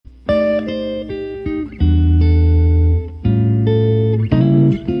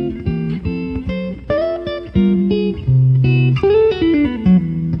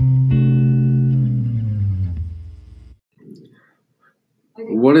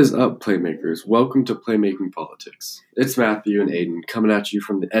is up, Playmakers? Welcome to Playmaking Politics. It's Matthew and Aiden coming at you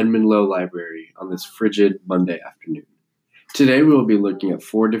from the Edmund Lowe Library on this frigid Monday afternoon. Today we will be looking at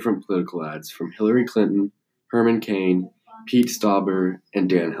 4 different political ads from Hillary Clinton, Herman Cain, Pete Stauber, and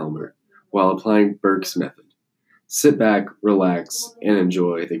Dan Helmer, while applying Burke's method. Sit back, relax, and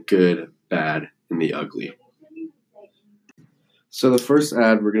enjoy the good, bad, and the ugly. So the first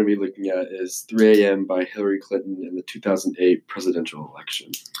ad we're going to be looking at is 3 a.m. by Hillary Clinton in the 2008 presidential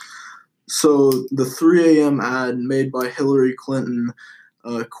election. So the 3 a.m. ad made by Hillary Clinton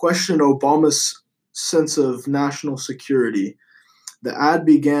questioned Obama's sense of national security. The ad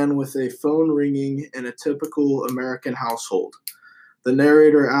began with a phone ringing in a typical American household. The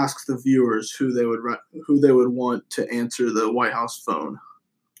narrator asked the viewers who they would want to answer the White House phone.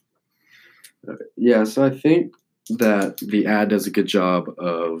 Yeah, so I think that the ad does a good job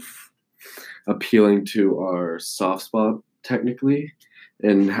of appealing to our soft spot, technically,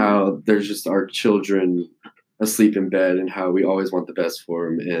 and how there's just our children asleep in bed and how we always want the best for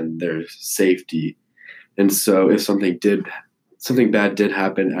them and their safety. And so if something bad did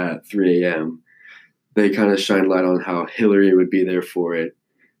happen at 3 a.m., they kind of shine light on how Hillary would be there for it.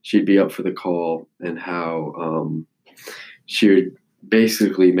 She'd be up for the call, and how she would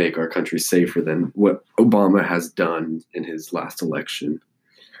basically make our country safer than what Obama has done in his last election.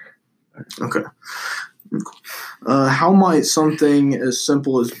 Okay. How might something as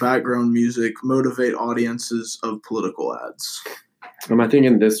simple as background music motivate audiences of political ads? I think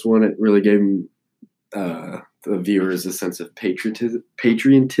in this one, it really gave the viewers a sense of patriotism,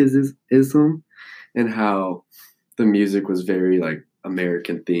 and how the music was very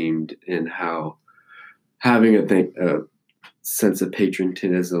American themed, and how having a sense of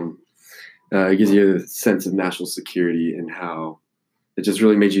patriotism gives you a sense of national security, and how it just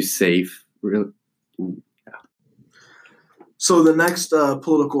really made you safe. So the next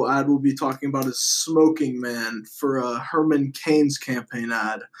political ad we'll be talking about is Smoking Man for Herman Cain's campaign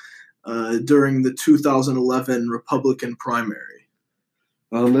ad during the 2011 Republican primary.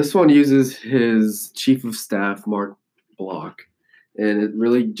 This one uses his chief of staff, Mark Block, and it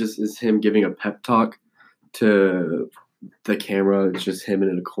really just is him giving a pep talk to the camera. It's just him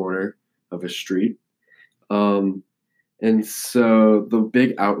in a corner of a street. And so the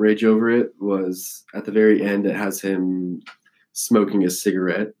big outrage over it was at the very end, it has him smoking a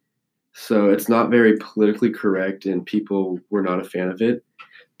cigarette. So it's not very politically correct, and people were not a fan of it.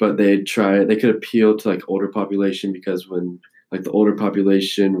 But they could appeal to older population, because when the older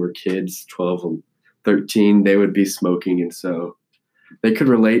population were kids, 12 and 13, they would be smoking. And so they could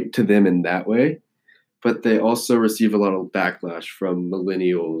relate to them in that way. But they also receive a lot of backlash from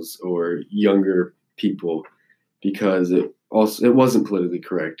millennials or younger people, because it wasn't politically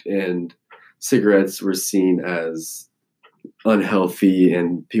correct, and cigarettes were seen as unhealthy,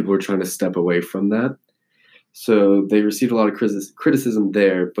 and people were trying to step away from that. So they received a lot of criticism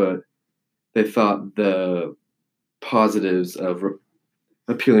there, but they thought the positives of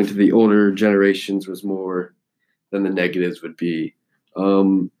appealing to the older generations was more than the negatives would be.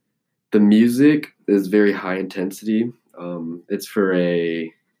 The music is very high intensity. It's for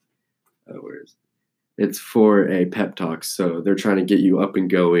a pep talk, so they're trying to get you up and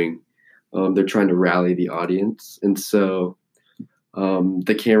going. They're trying to rally the audience, and so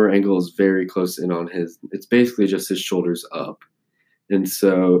the camera angle is very close in on it's basically just his shoulders up, and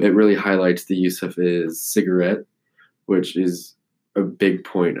so it really highlights the use of his cigarette, which is a big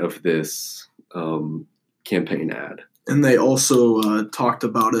point of this campaign ad. And they also talked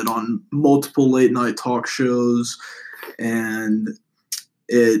about it on multiple late night talk shows, and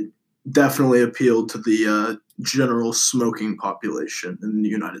it definitely appealed to the general smoking population in the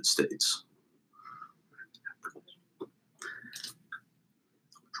United States.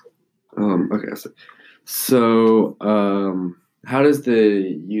 Okay, so how does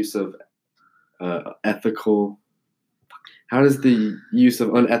the use of unethical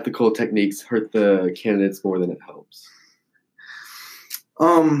techniques hurt the candidates more than it helps?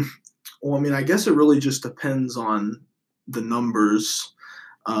 Well, I guess it really just depends on the numbers.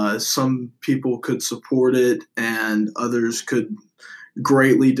 Some people could support it, and others could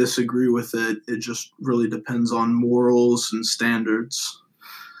greatly disagree with it. It just really depends on morals and standards.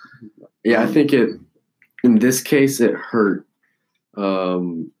 Yeah, I think in this case, it hurt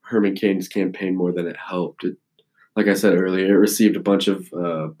Herman Cain's campaign more than it helped. Like I said earlier, it received a bunch of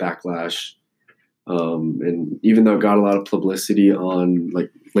backlash. And even though it got a lot of publicity on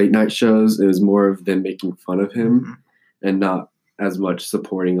late night shows, it was more of them making fun of him and not as much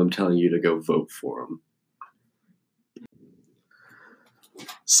supporting him, telling you to go vote for him.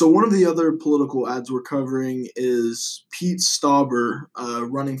 So one of the other political ads we're covering is Pete Stauber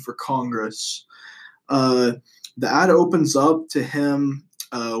running for Congress. The ad opens up to him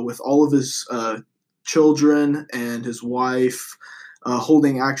with all of his children and his wife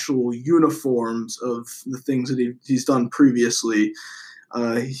holding actual uniforms of the things that he's done previously.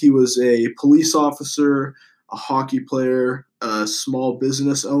 He was a police officer, a hockey player, a small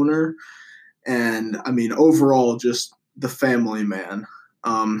business owner, and I mean, overall, just the family man.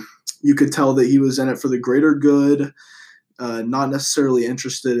 You could tell that he was in it for the greater good, not necessarily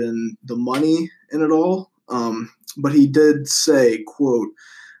interested in the money in it all. But he did say, quote,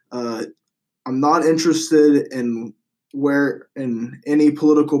 I'm not interested in any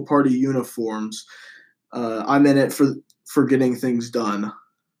political party uniforms. I'm in it for getting things done.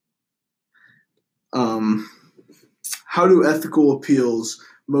 How do ethical appeals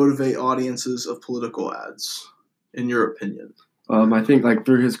motivate audiences of political ads, in your opinion? I think like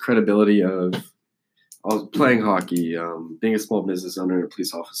through his credibility of playing hockey, being a small business owner and a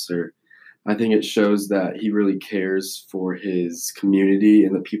police officer, I think it shows that he really cares for his community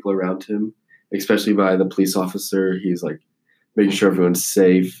and the people around him, especially by the police officer. He's like making sure everyone's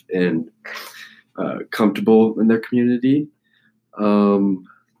safe and comfortable in their community. Motivate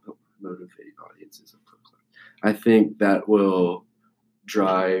audiences. I think that will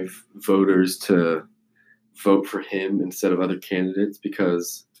drive voters to vote for him instead of other candidates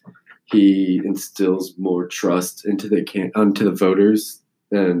because he instills more trust into the voters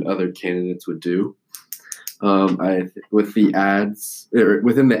than other candidates would do. With the ads,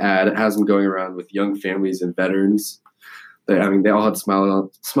 within the ad, it has him going around with young families and veterans. They all had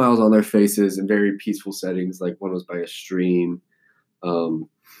smiles on their faces in very peaceful settings. Like one was by a stream,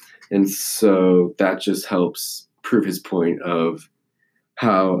 and so that just helps prove his point of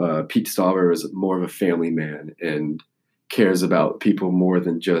how Pete Stauber is more of a family man and cares about people more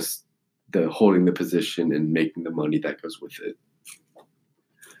than just the holding the position and making the money that goes with it.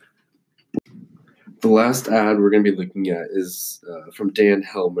 The last ad we're going to be looking at is from Dan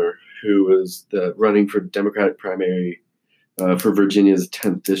Helmer, who was running for Democratic primary for Virginia's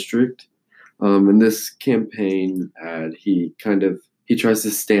 10th district. In this campaign ad, he tries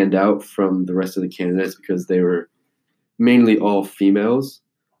to stand out from the rest of the candidates because they were mainly all females.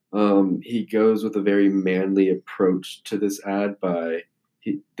 He goes with a very manly approach to this ad by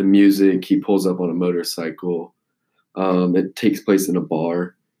the music. He pulls up on a motorcycle. It takes place in a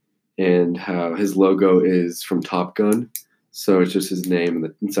bar, and how his logo is from Top Gun. So it's just his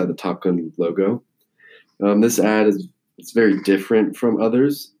name inside the Top Gun logo. This ad it's very different from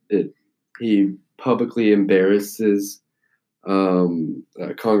others. He publicly embarrasses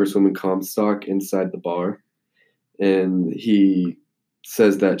Congresswoman Comstock inside the bar. And he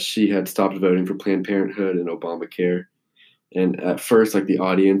says that she had stopped voting for Planned Parenthood and Obamacare. And at first, the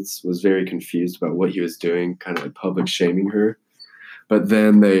audience was very confused about what he was doing, kind of public shaming her. But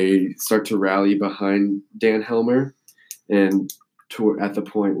then they start to rally behind Dan Helmer, and at the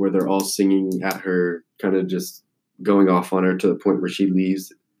point where they're all singing at her, kind of just going off on her to the point where she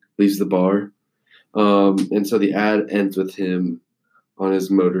leaves the bar. And so the ad ends with him on his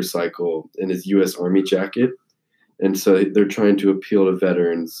motorcycle in his U.S. Army jacket. And so they're trying to appeal to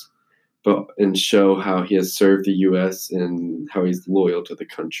veterans, and show how he has served the U.S. and how he's loyal to the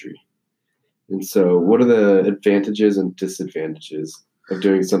country. And so what are the advantages and disadvantages of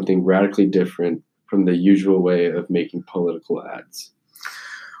doing something radically different from the usual way of making political ads?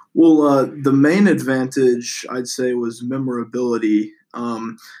 Well, the main advantage, I'd say, was memorability.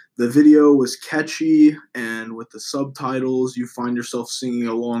 The video was catchy, and with the subtitles, you find yourself singing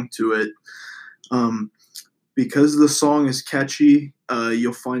along to it. Because the song is catchy,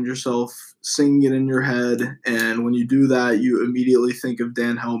 you'll find yourself singing it in your head, and when you do that, you immediately think of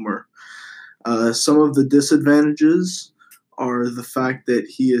Dan Helmer. Some of the disadvantages are the fact that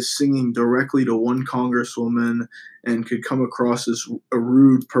he is singing directly to one congresswoman and could come across as a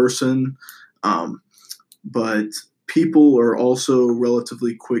rude person, but people are also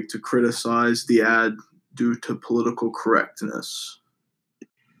relatively quick to criticize the ad due to political correctness.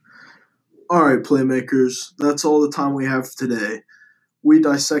 All right, Playmakers, that's all the time we have for today. We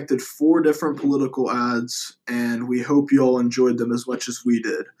dissected 4 different political ads, and we hope you all enjoyed them as much as we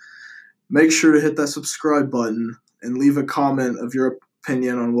did. Make sure to hit that subscribe button and leave a comment of your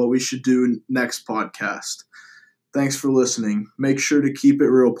opinion on what we should do next podcast. Thanks for listening. Make sure to keep it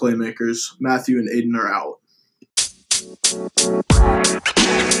real, Playmakers. Matthew and Aiden are out.